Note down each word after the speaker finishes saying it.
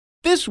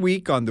This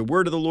week on The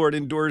Word of the Lord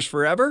Endures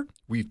Forever,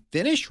 we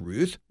finish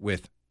Ruth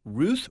with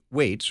Ruth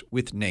Waits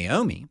with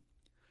Naomi,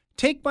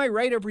 Take My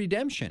Right of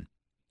Redemption,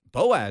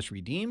 Boaz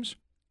redeems,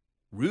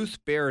 Ruth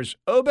bears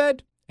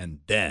Obed, and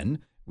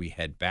then we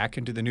head back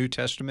into the New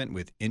Testament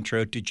with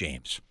Intro to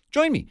James.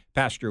 Join me,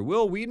 Pastor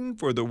Will Whedon,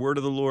 for The Word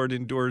of the Lord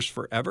Endures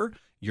Forever,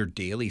 your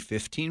daily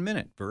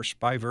 15-minute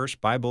verse-by-verse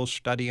Bible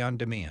study on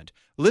demand.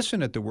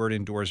 Listen at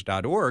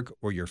thewordendures.org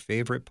or your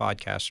favorite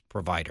podcast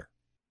provider.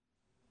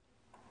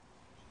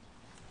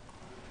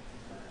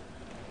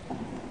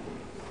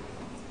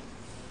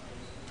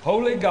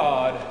 Holy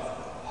God,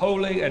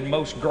 holy and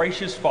most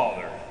gracious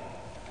Father,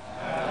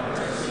 have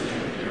mercy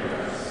and hear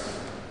us.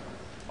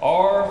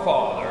 Our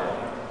Father,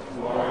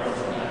 who art in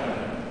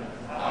heaven,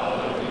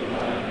 hallowed be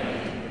thy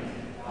name.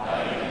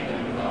 Thy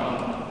kingdom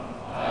come,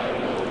 thy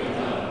will be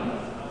done,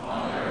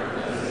 on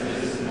earth as it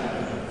is in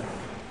heaven.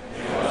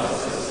 Give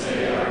us this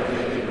day our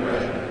daily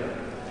bread,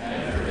 and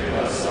forgive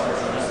us our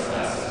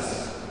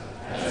trespasses,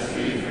 as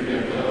we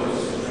forgive those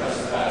who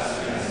trespass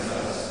against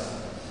us.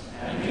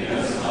 And lead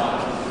us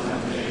not into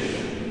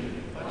temptation,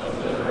 but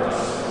deliver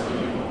us from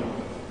evil.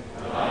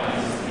 For thine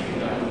is the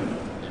kingdom,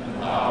 and the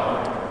power,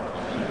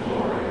 and the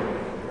glory,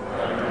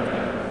 forever and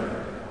ever.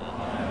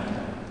 Amen.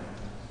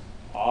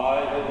 I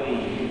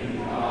believe In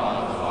God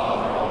the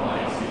Father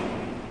Almighty,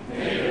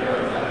 maker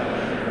of heaven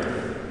and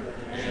earth,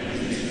 and in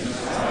Jesus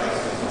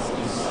Christ, his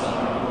only Son,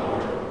 our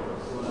Lord,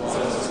 who was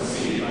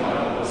conceived by the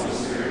Holy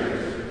Spirit,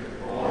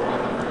 born of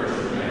the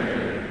Virgin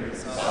Mary,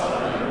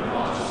 suffered under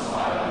Pontius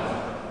Pilate,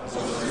 was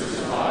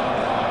crucified,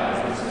 died,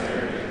 and was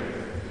buried.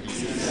 He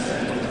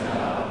descended into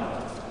hell.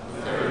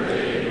 The third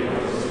day he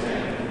rose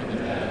again from the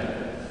dead.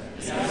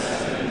 He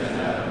ascended into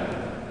heaven,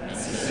 and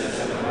sits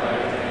at the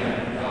right hand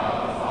of God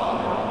the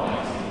Father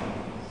Almighty.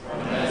 From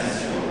thence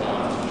he will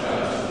come to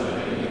judge the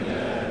living and the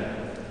dead.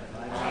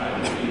 I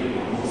believe in the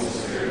Holy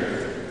Spirit,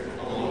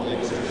 the Holy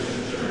Christian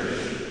Church,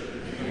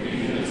 the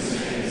communion of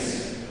saints,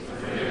 the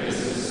forgiveness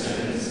of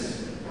sins,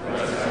 the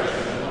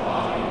resurrection of the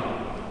body,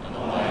 and the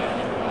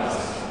life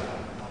everlasting.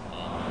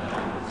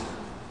 Amen.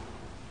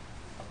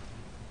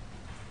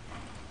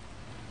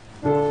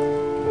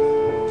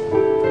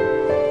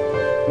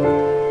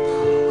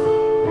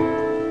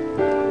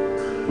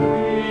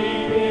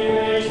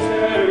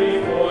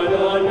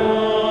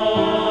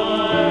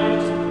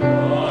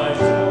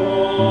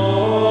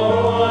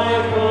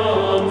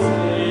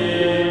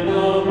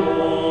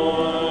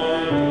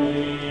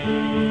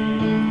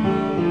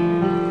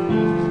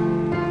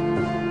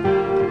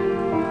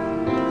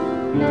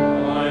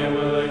 I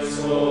will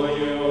extol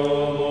you,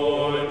 O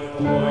Lord,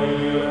 for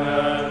you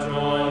have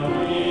drawn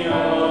me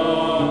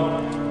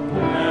up,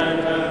 and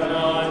have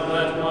not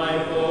let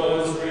my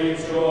foes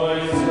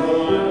rejoice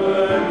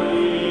over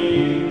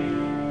me.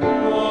 O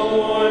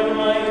Lord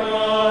my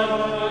God, I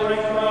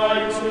cry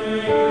to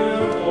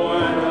you for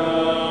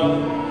help,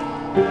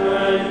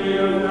 and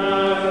you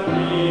have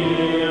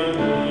healed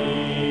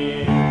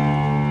me.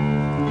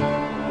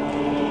 O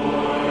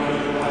Lord,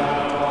 you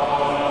have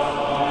brought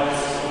my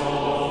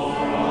soul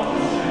from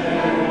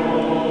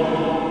Sheol.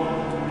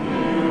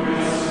 You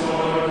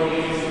restore me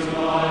to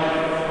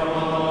life from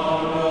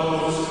among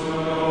those who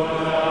go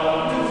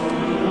down to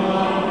the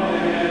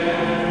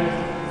pit.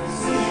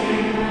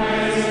 Sing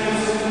praises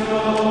to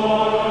the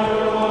Lord,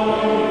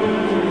 all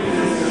you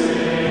his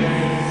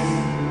saints,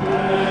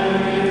 and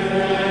give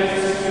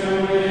thanks to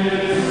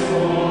his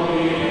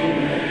holy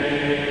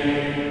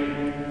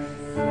name.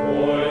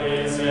 For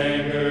his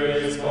anger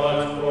is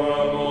but for a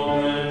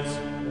moment,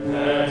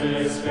 and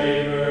his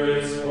favor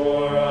is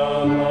for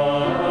a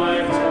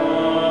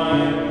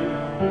lifetime.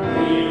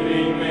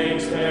 Evening may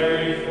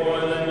tarry for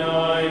the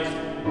night,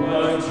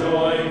 but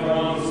joy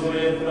comes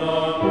with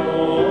the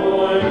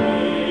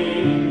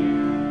morning.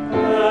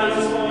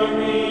 As for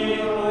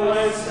me,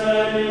 I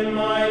said in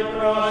my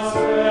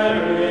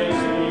prosperity,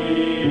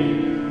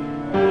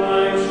 I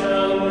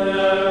shall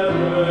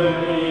never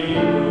be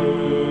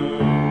moved.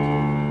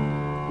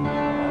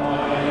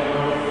 By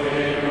your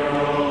favor, O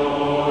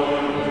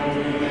Lord,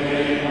 you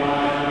made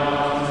my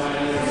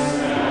mountains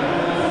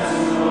stand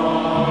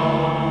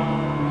strong.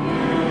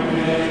 You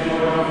made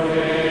your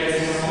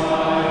face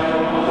smile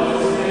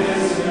was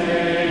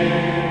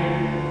dismayed.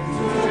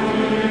 To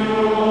you,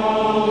 O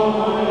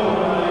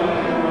Lord, I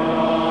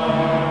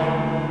cry,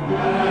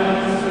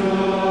 and to the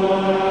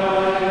Lord I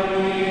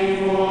plead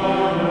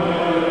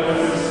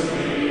for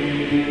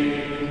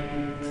mercy.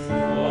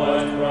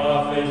 What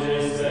profit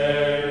is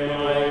there in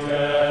my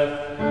death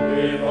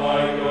if I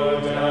go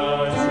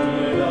down to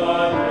the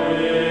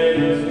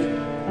pit?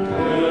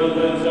 Will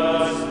the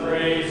dust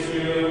praise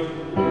you?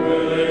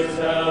 Will it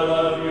tell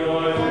of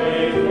your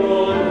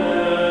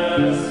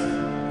faithfulness?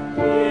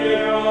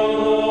 Hear, O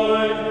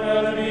Lord,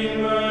 and be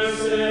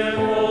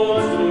merciful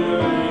to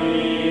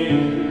me.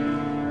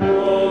 O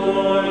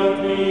Lord,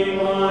 be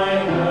my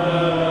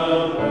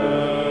helper.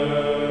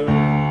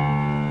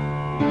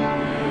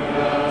 You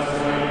have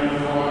turned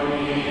for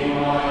me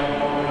my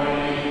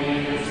mourning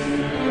into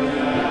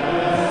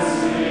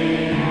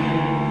dancing.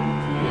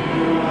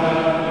 You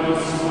have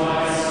loosed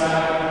my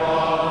sackcloth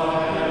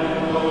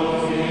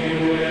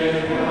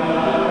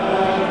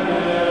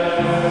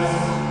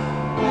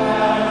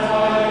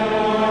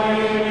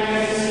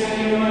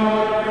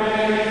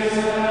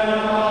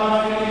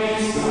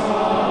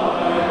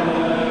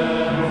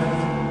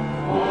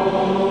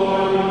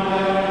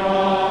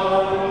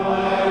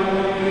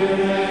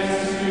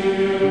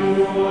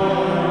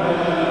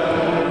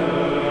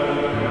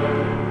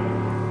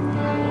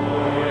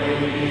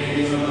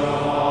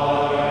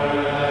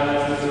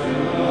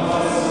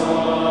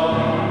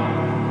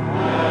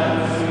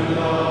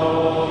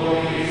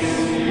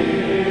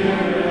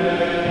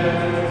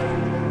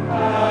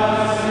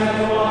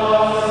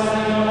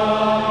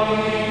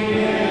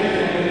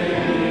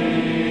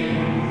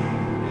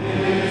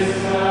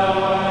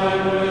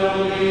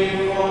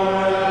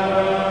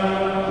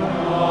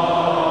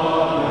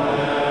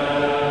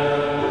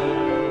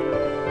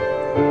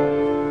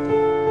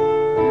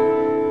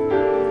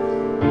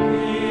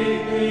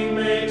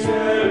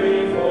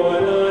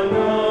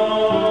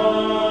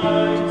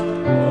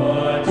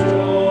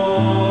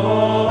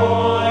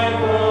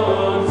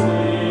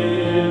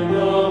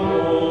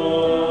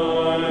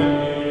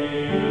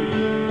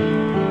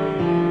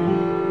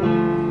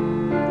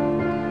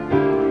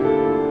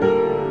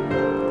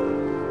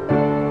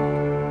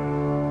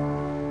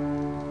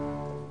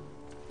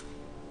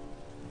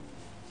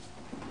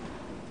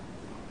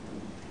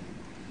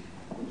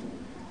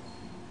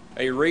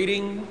A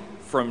reading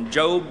from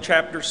Job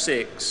chapter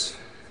 6.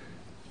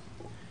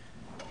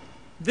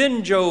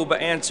 Then Job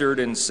answered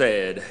and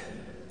said,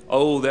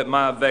 "Oh, that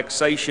my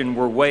vexation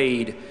were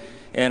weighed,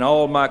 and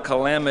all my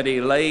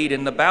calamity laid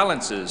in the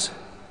balances,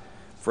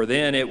 for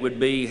then it would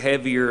be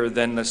heavier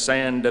than the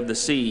sand of the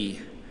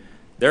sea.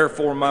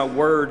 Therefore my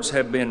words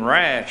have been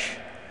rash,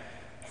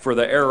 for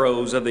the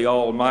arrows of the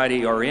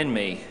Almighty are in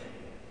me.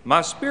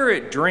 My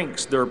spirit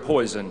drinks their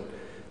poison.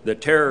 The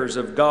terrors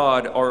of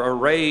God are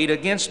arrayed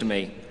against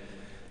me.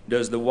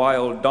 Does the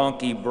wild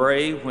donkey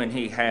bray when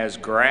he has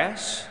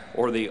grass,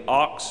 or the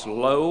ox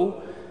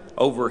low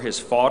over his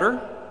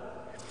fodder?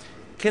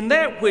 Can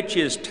that which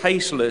is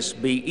tasteless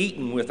be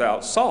eaten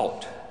without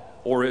salt,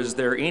 or is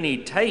there any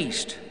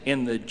taste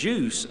in the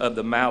juice of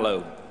the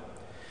mallow?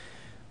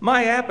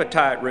 My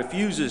appetite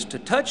refuses to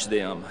touch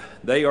them.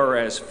 They are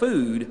as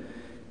food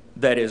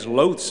that is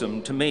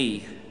loathsome to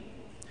me.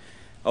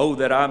 Oh,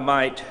 that I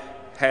might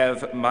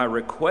have my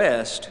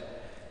request,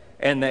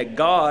 and that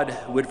God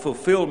would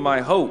fulfill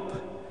my hope,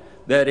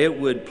 that it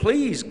would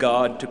please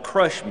God to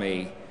crush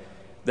me,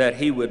 that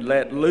he would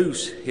let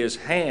loose his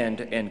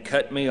hand and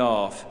cut me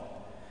off.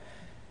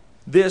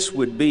 This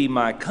would be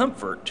my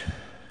comfort.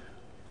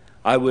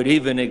 I would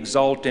even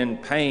exult in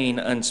pain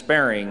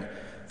unsparing,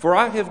 for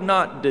I have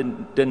not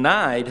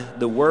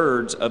denied the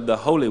words of the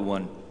Holy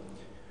One.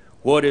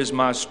 What is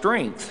my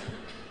strength,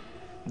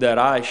 that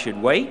I should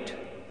wait?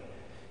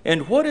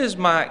 And what is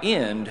my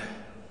end,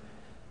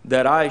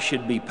 that I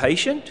should be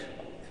patient?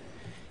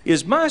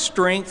 Is my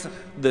strength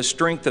the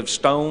strength of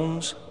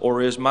stones,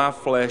 or is my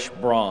flesh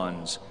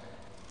bronze?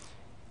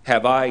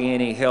 Have I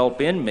any help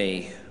in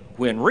me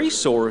when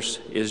resource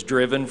is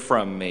driven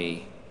from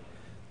me?"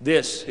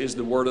 This is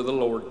the word of the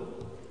Lord.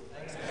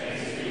 Thanks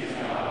be to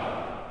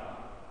God.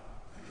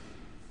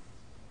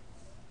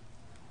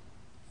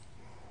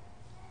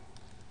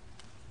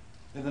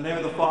 In the name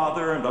of the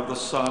Father, and of the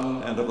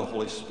Son, and of the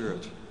Holy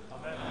Spirit.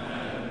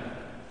 Amen.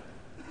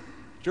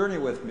 Journey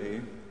with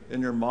me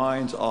in your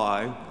mind's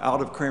eye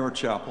out of Kramer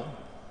Chapel,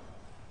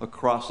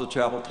 across the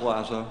chapel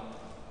plaza,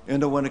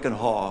 into Winnican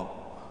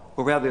Hall,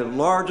 where we have the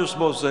largest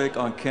mosaic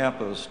on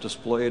campus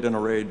displayed and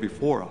arrayed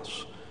before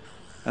us.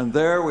 And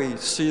there we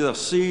see the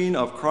scene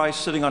of Christ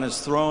sitting on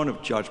his throne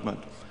of judgment,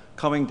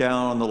 coming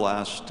down on the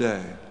last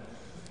day.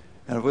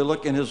 And if we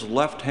look in his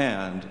left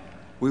hand,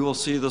 we will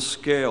see the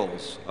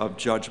scales of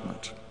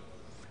judgment.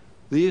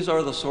 These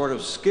are the sort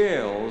of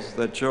scales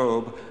that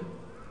Job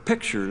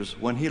pictures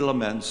when he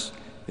laments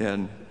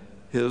in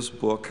his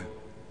book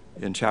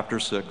in chapter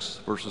 6,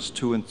 verses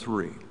 2 and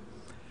 3.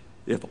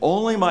 If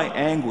only my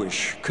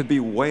anguish could be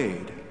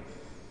weighed,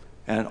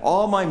 and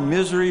all my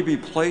misery be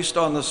placed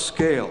on the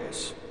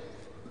scales,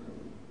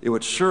 it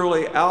would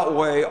surely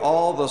outweigh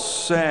all the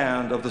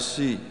sand of the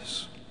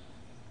seas.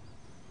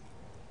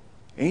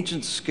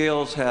 Ancient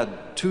scales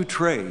had two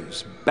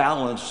trays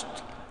balanced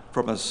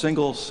from a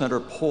single center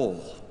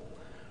pole.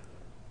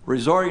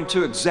 Resorting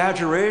to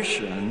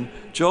exaggeration,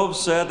 Job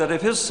said that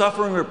if his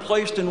suffering were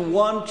placed in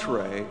one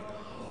tray,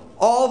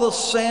 all the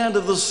sand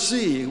of the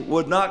sea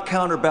would not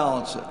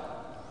counterbalance it.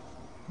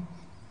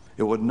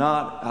 It would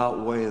not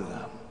outweigh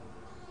them.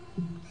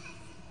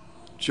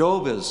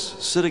 Job is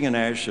sitting in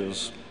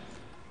ashes,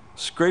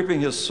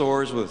 scraping his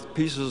sores with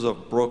pieces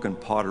of broken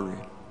pottery.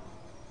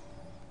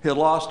 He had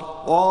lost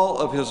all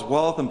of his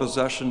wealth and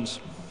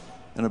possessions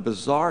in a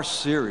bizarre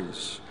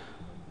series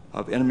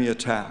of enemy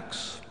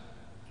attacks.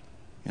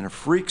 In a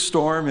freak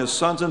storm, his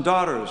sons and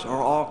daughters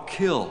are all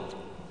killed.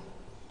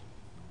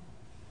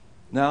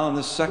 Now, in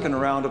this second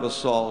round of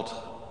assault,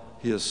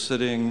 he is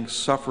sitting,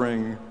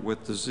 suffering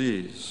with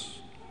disease.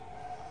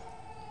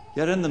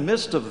 Yet in the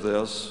midst of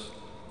this,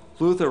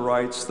 Luther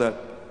writes that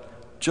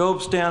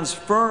Job stands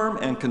firm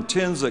and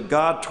contends that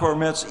God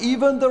torments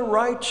even the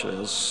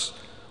righteous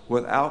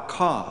without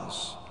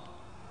cause,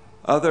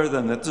 other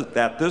than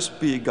that this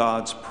be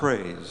God's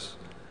praise,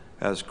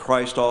 as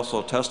Christ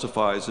also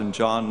testifies in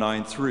John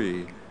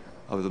 9:3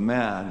 of the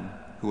man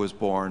who was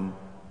born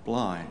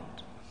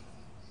blind.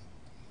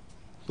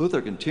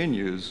 Luther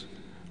continues,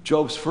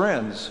 Job's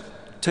friends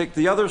take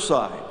the other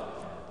side.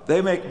 They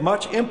make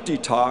much empty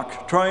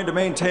talk, trying to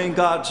maintain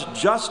God's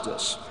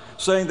justice,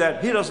 saying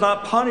that he does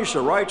not punish a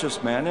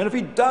righteous man, and if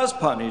he does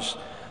punish,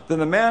 then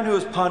the man who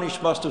is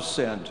punished must have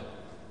sinned.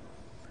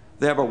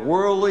 They have a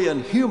worldly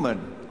and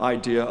human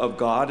idea of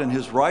God and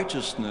his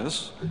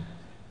righteousness,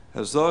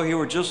 as though he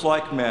were just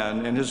like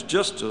men, and his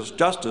justice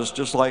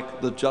just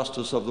like the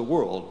justice of the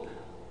world,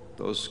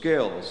 those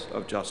scales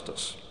of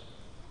justice.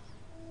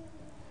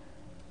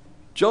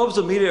 Job's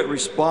immediate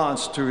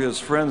response to his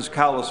friend's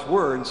callous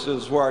words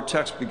is where our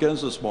text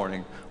begins this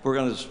morning. We're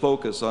going to just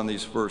focus on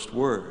these first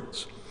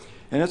words.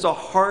 And it's a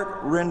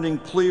heart-rending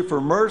plea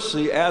for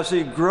mercy as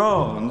he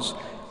groans,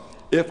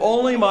 "If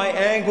only my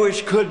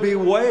anguish could be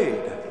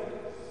weighed."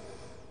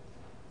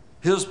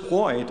 His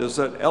point is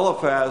that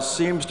Eliphaz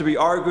seems to be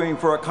arguing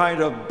for a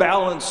kind of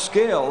balanced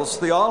scales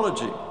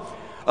theology,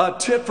 a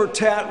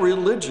tit-for-tat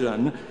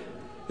religion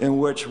in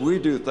which we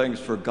do things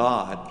for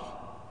God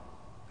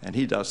and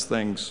he does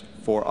things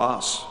for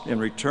us in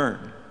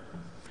return.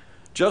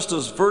 Just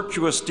as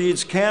virtuous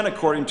deeds can,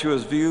 according to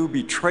his view,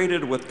 be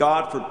traded with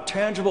God for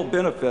tangible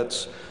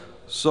benefits,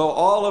 so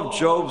all of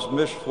Job's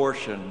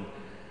misfortune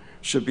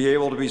should be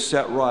able to be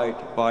set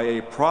right by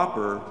a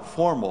proper,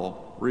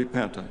 formal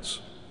repentance.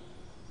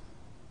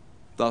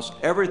 Thus,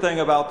 everything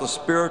about the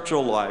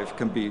spiritual life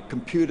can be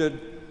computed,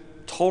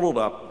 totaled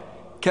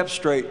up, kept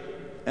straight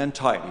and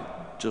tidy,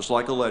 just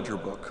like a ledger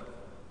book.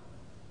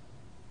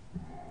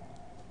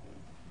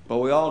 But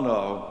we all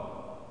know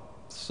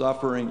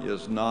suffering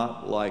is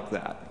not like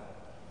that.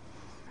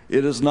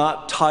 It is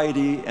not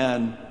tidy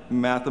and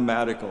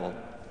mathematical.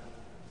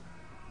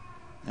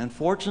 And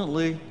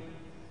fortunately,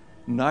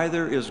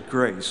 neither is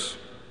grace.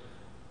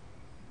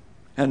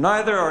 And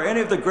neither are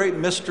any of the great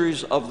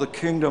mysteries of the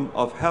kingdom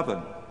of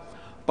heaven.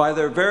 By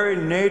their very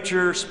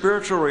nature,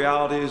 spiritual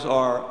realities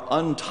are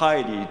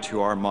untidy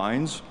to our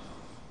minds.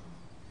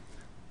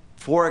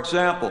 For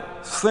example,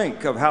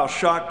 think of how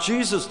shocked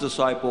Jesus'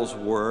 disciples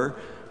were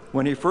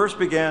when he first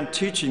began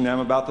teaching them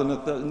about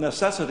the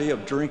necessity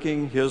of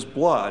drinking his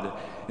blood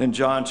in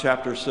John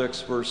chapter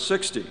 6, verse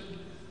 60.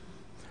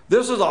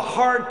 This is a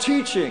hard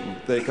teaching,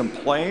 they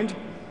complained.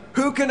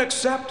 Who can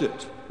accept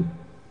it?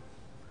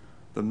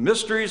 The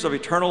mysteries of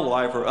eternal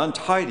life are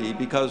untidy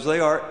because they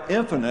are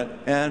infinite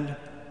and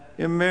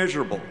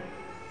immeasurable.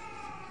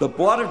 The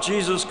blood of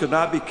Jesus could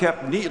not be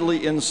kept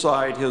neatly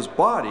inside his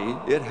body.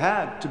 It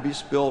had to be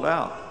spilled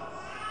out.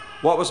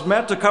 What was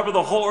meant to cover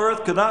the whole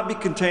earth could not be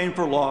contained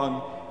for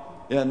long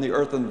in the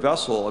earthen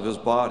vessel of his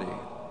body.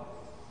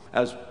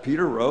 As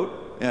Peter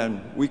wrote,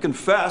 and we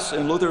confess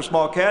in Luther's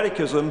Small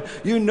Catechism,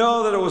 you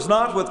know that it was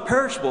not with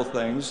perishable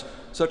things,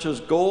 such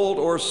as gold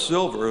or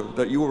silver,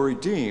 that you were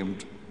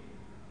redeemed,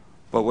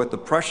 but with the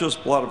precious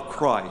blood of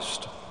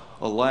Christ,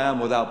 a lamb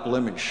without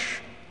blemish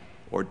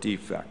or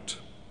defect.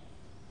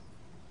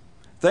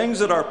 Things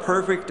that are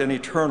perfect and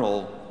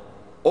eternal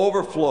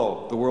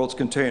overflow the world's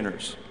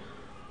containers.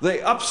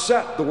 They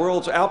upset the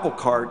world's apple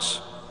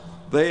carts.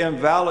 They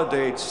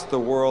invalidate the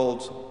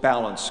world's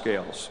balance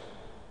scales.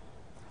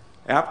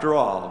 After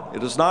all,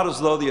 it is not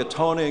as though the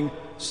atoning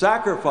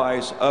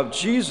sacrifice of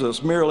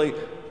Jesus merely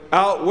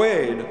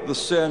outweighed the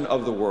sin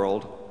of the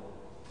world.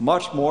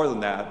 Much more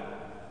than that,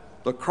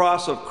 the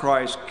cross of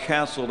Christ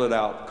canceled it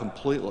out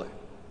completely.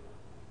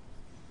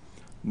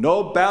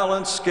 No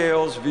balance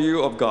scales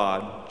view of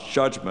God's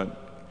judgment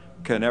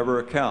can ever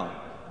account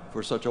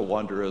for such a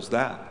wonder as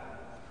that.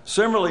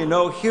 Similarly,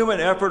 no human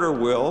effort or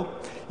will,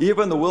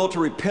 even the will to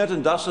repent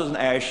in dust and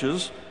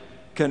ashes,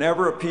 can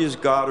ever appease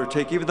God or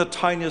take even the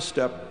tiniest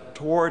step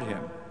toward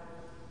him.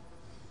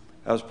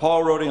 As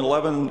Paul wrote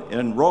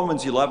in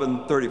Romans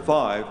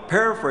 11:35,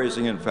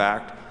 paraphrasing in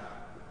fact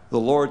the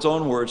Lord's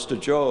own words to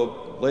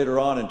Job later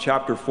on in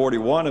chapter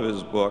 41 of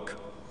his book,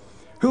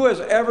 who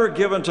has ever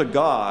given to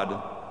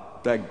God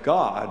that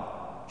God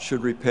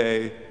should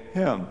repay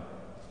him?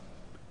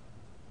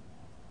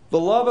 The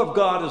love of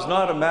God is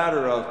not a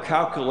matter of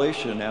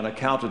calculation and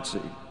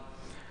accountancy.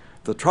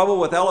 The trouble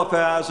with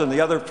Eliphaz and the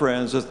other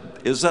friends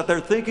is that their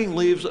thinking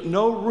leaves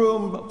no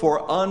room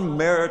for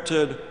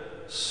unmerited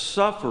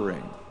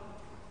suffering,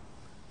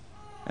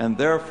 and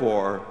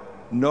therefore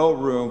no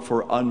room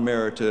for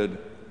unmerited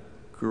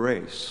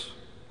grace.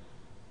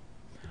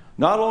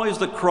 Not only is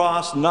the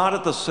cross not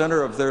at the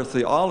center of their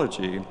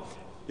theology,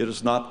 it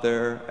is not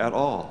there at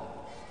all.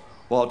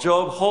 While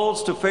Job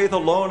holds to faith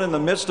alone in the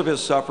midst of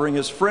his suffering,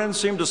 his friends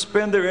seem to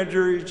spend their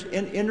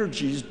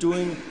energies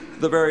doing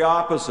the very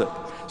opposite,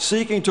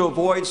 seeking to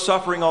avoid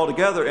suffering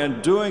altogether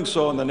and doing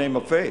so in the name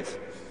of faith.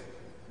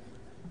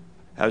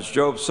 As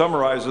Job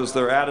summarizes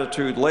their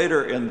attitude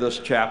later in this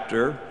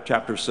chapter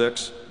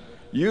 6,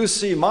 you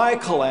see my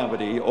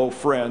calamity, O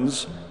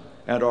friends,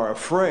 and are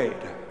afraid.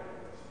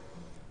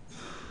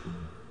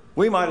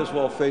 We might as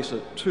well face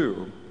it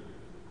too.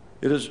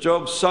 It is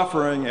Job's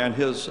suffering and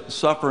his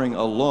suffering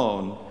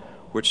alone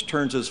which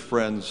turns his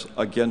friends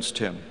against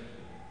him,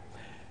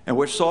 and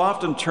which so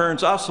often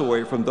turns us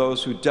away from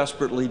those who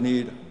desperately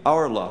need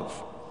our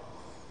love.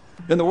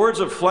 In the words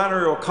of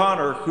Flannery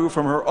O'Connor, who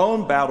from her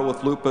own battle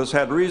with lupus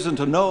had reason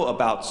to know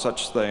about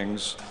such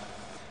things,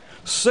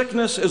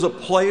 sickness is a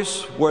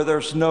place where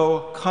there's no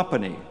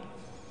company,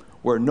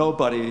 where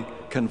nobody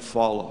can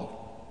follow.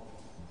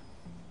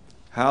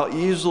 How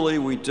easily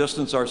we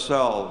distance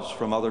ourselves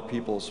from other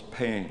people's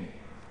pain.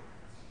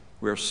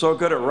 We are so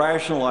good at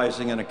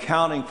rationalizing and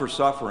accounting for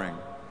suffering,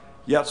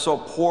 yet so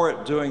poor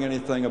at doing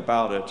anything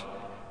about it,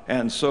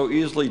 and so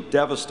easily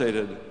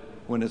devastated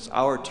when it's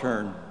our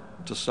turn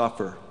to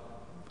suffer.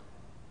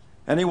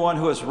 Anyone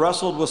who has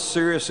wrestled with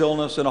serious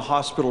illness in a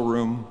hospital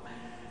room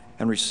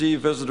and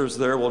received visitors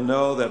there will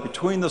know that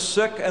between the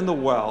sick and the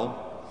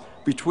well,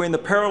 between the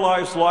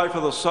paralyzed life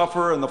of the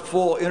sufferer and the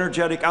full,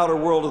 energetic outer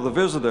world of the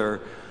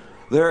visitor,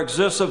 there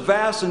exists a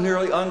vast and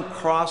nearly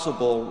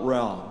uncrossable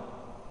realm.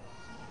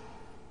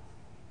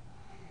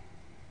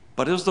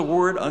 But is the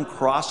word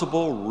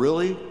uncrossable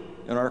really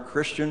in our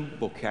Christian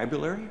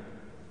vocabulary?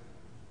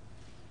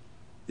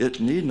 It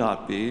need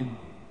not be.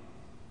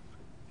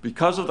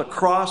 Because of the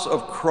cross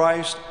of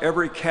Christ,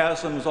 every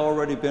chasm has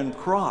already been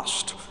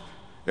crossed,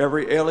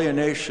 every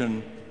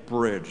alienation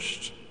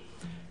bridged.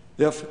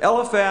 If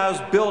Eliphaz,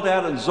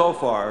 Bildad, and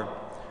Zophar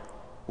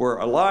were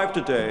alive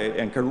today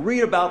and could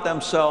read about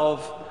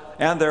themselves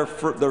and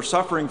their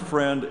suffering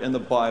friend in the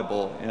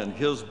Bible, in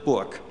his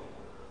book,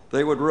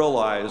 they would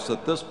realize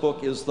that this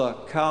book is the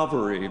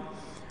Calvary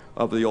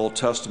of the Old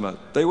Testament.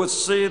 They would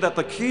see that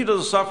the key to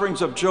the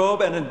sufferings of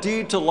Job, and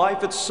indeed to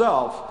life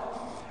itself,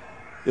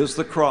 is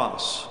the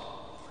cross.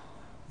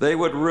 They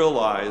would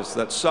realize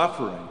that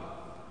suffering,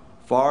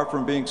 far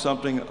from being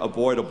something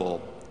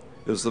avoidable,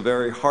 is the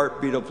very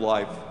heartbeat of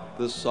life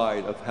this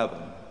side of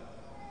heaven,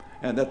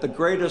 and that the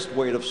greatest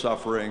weight of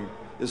suffering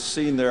is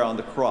seen there on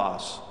the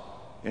cross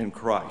in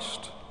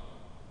Christ.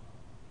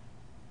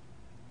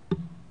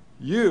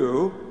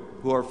 You,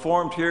 who are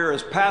formed here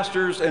as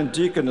pastors and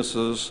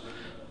deaconesses,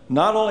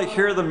 not only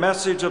hear the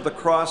message of the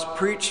cross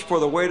preached for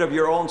the weight of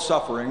your own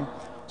suffering,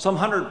 some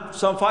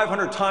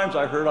 500 times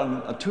I heard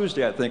on a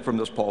Tuesday, I think, from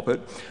this pulpit,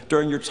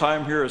 during your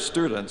time here as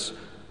students,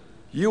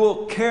 you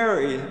will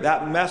carry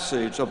that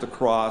message of the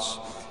cross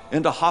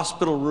into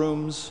hospital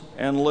rooms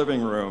and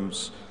living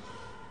rooms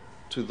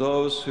to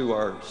those who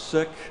are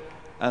sick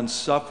and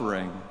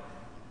suffering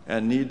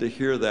and need to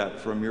hear that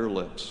from your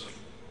lips.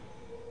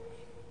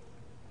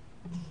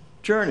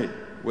 Journey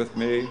with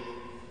me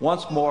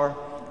once more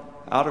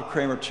out of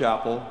Kramer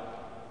Chapel,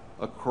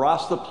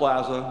 across the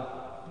plaza,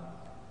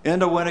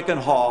 into Winnican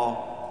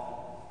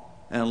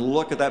Hall, and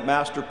look at that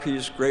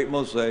masterpiece, great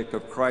mosaic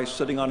of Christ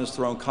sitting on his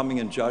throne, coming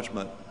in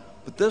judgment.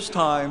 But this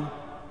time,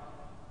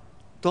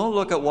 don't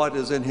look at what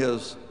is in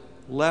his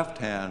left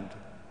hand.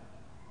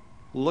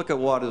 Look at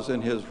what is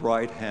in his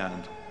right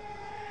hand,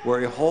 where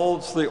he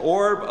holds the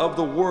orb of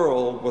the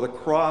world with a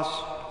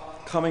cross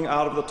coming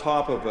out of the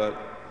top of it,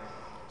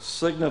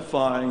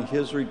 signifying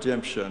his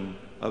redemption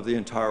of the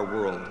entire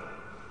world.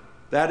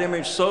 That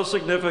image so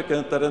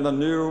significant that in the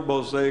new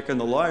mosaic in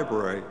the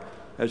library,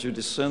 as you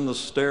descend the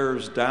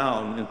stairs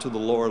down into the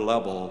lower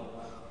level,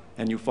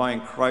 and you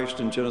find Christ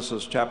in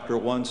Genesis chapter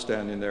 1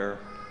 standing there,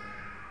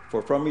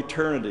 for from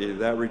eternity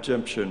that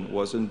redemption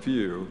was in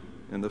view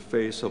in the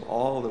face of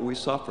all that we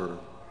suffer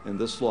in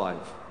this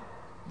life,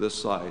 this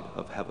side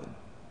of heaven.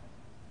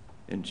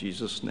 In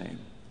Jesus' name.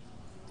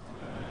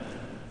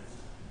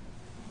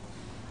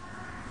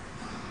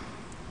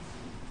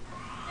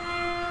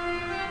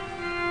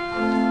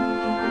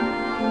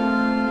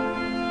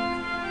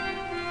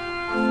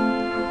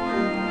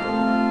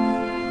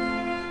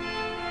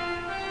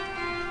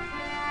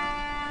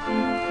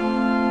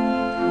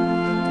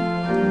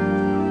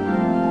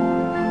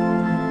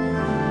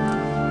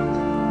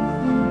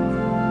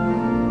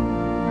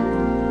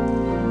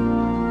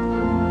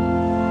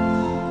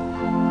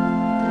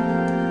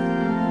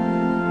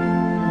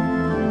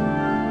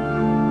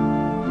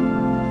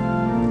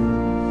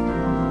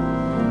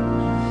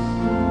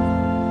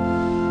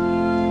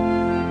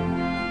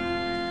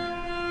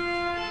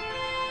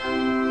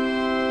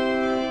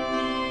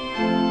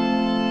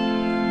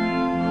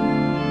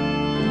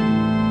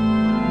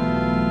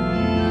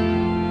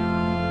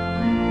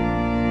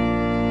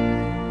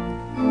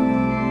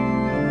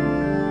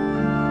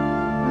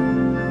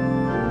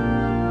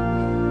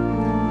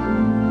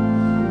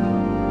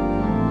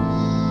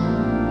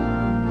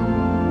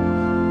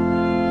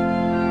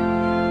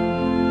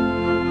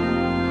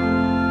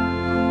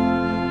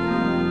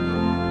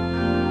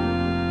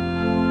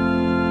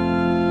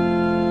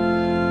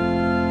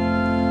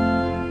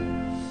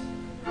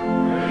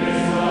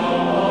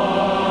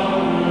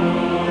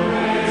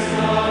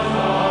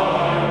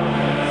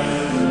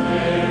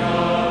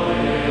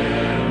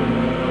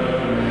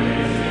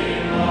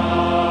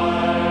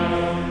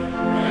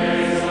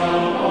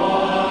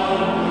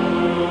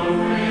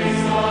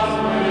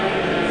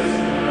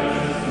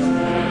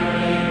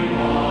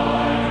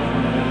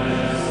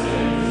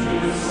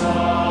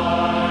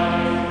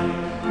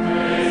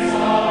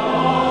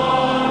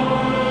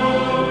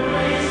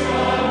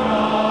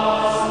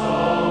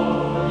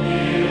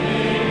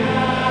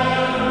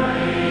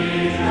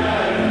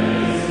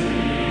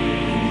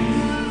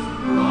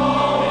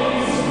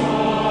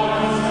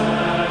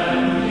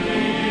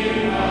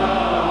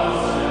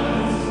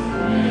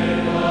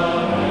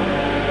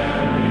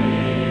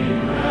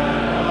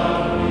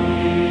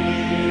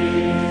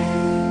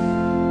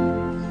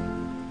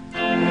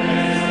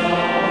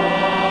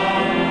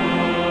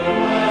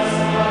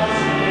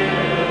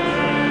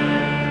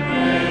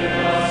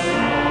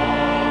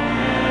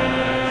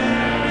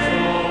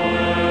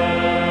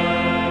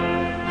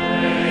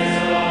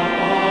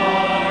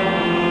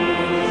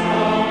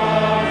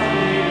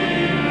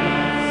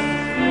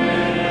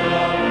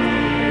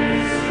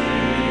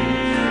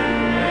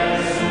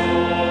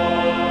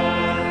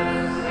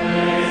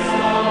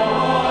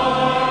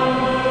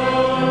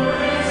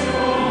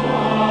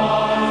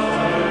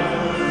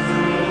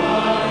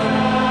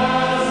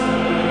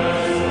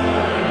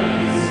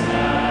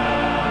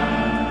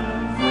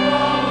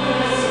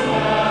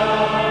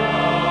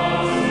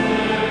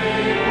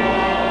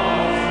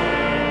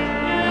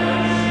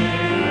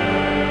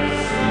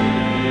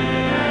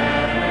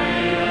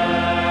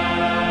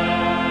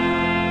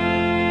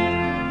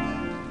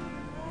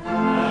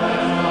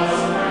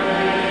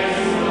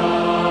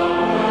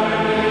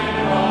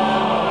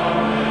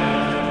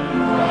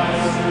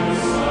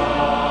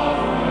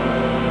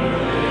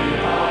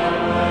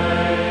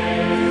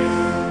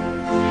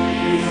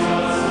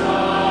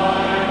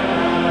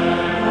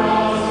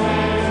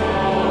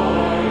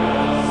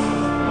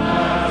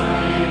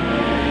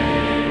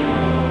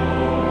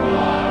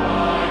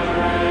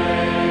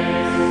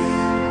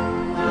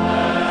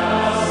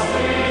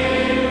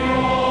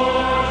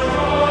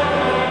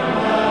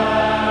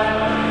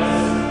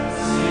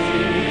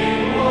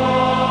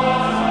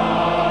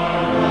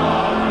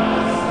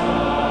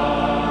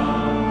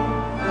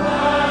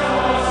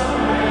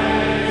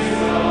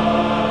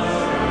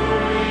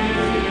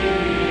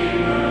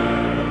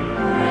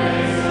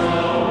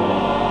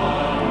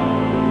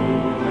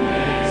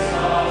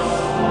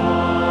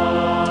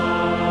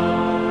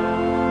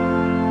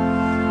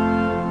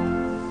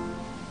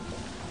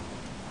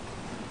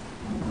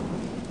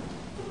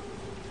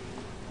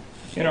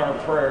 In our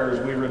prayers,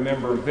 we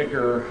remember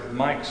Vicar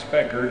Mike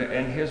Speckard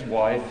and his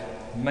wife,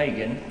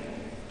 Megan,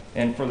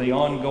 and for the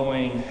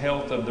ongoing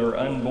health of their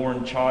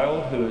unborn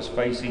child who is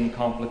facing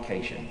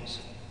complications.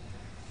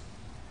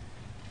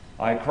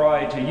 I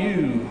cry to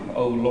you,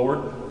 O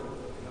Lord.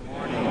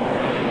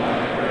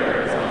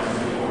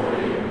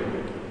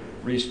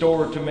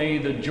 Restore to me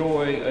the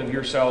joy of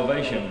your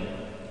salvation.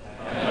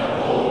 And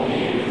uphold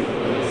me with the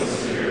Holy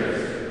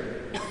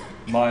Spirit.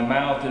 My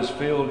mouth is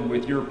filled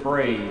with your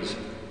praise.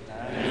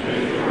 And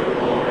with your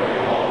glory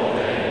all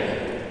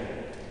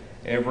day.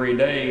 Every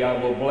day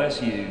I will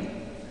bless you.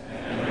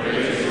 And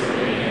praise your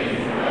name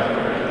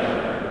forever and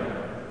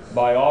ever.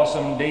 By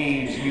awesome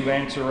deeds you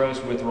answer us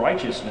with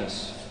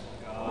righteousness.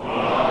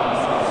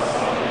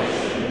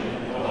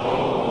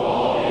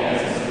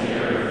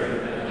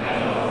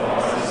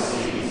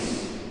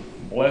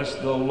 Bless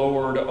the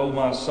Lord, O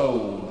my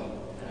soul.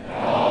 And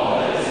all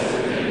that is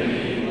within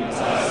me,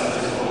 bless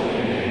his holy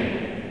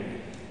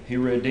name. He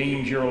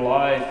redeems your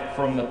life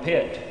from the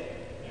pit.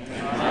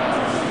 And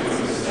crowns you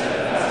with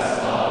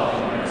steadfast love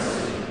and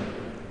mercy.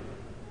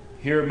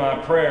 Hear my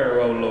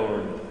prayer, O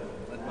Lord.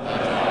 Let thy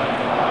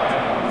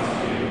cry come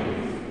to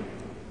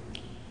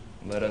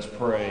you. Let us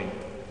pray.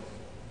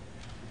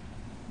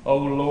 O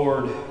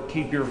Lord,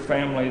 keep your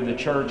family, the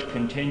church,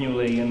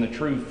 continually in the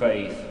true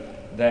faith,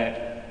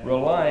 that,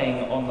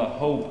 relying on the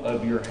hope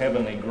of your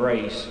heavenly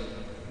grace,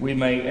 we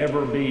may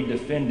ever be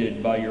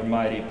defended by your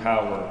mighty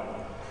power.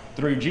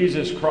 Through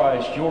Jesus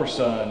Christ, your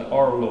Son,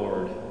 our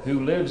Lord,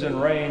 who lives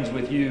and reigns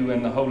with you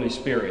in the Holy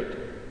Spirit,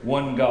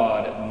 one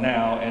God,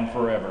 now and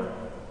forever.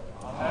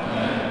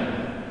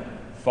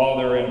 Amen.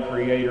 Father and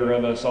Creator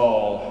of us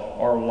all,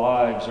 our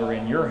lives are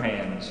in your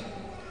hands.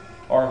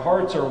 Our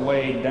hearts are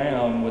weighed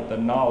down with the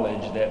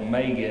knowledge that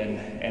Megan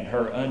and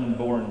her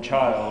unborn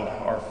child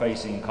are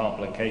facing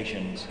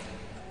complications.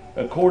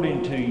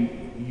 According to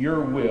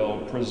your will,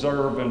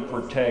 preserve and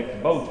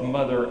protect both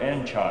mother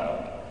and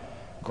child.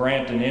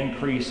 Grant an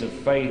increase of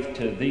faith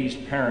to these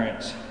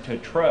parents to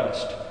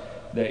trust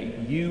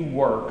that you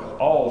work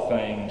all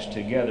things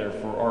together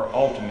for our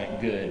ultimate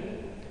good.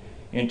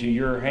 Into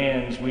your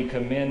hands we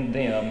commend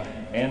them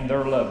and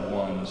their loved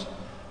ones,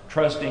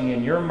 trusting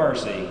in your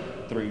mercy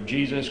through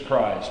Jesus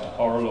Christ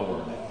our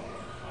Lord.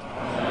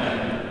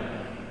 Amen.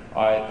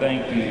 I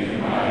thank you,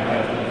 my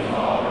heavenly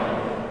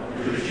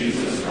Father, through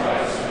Jesus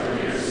Christ, your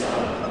dear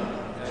Son,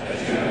 that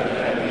you have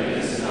kept me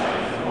this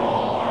night from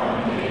all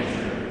harm and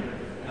danger.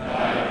 And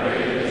I pray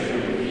that you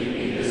would keep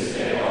me this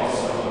day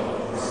also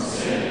from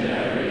sin and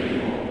every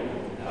evil,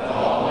 that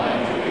all my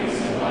doings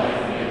in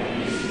life may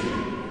please you.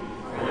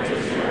 For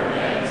into your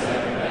hands I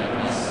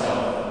commend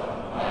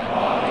myself, my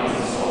body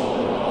and soul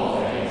and all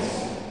things.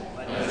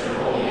 Let your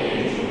holy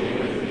angel be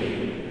with me,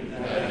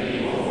 that the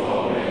evil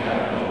foe may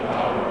have no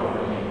power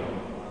over me.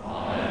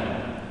 Amen.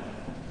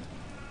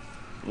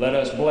 Let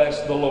us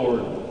bless the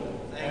Lord.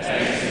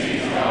 Thanks be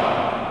to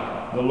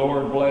God. The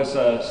Lord bless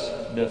us,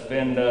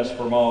 defend us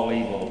from all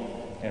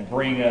evil, and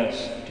bring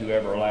us to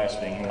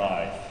everlasting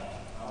life.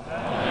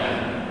 Amen.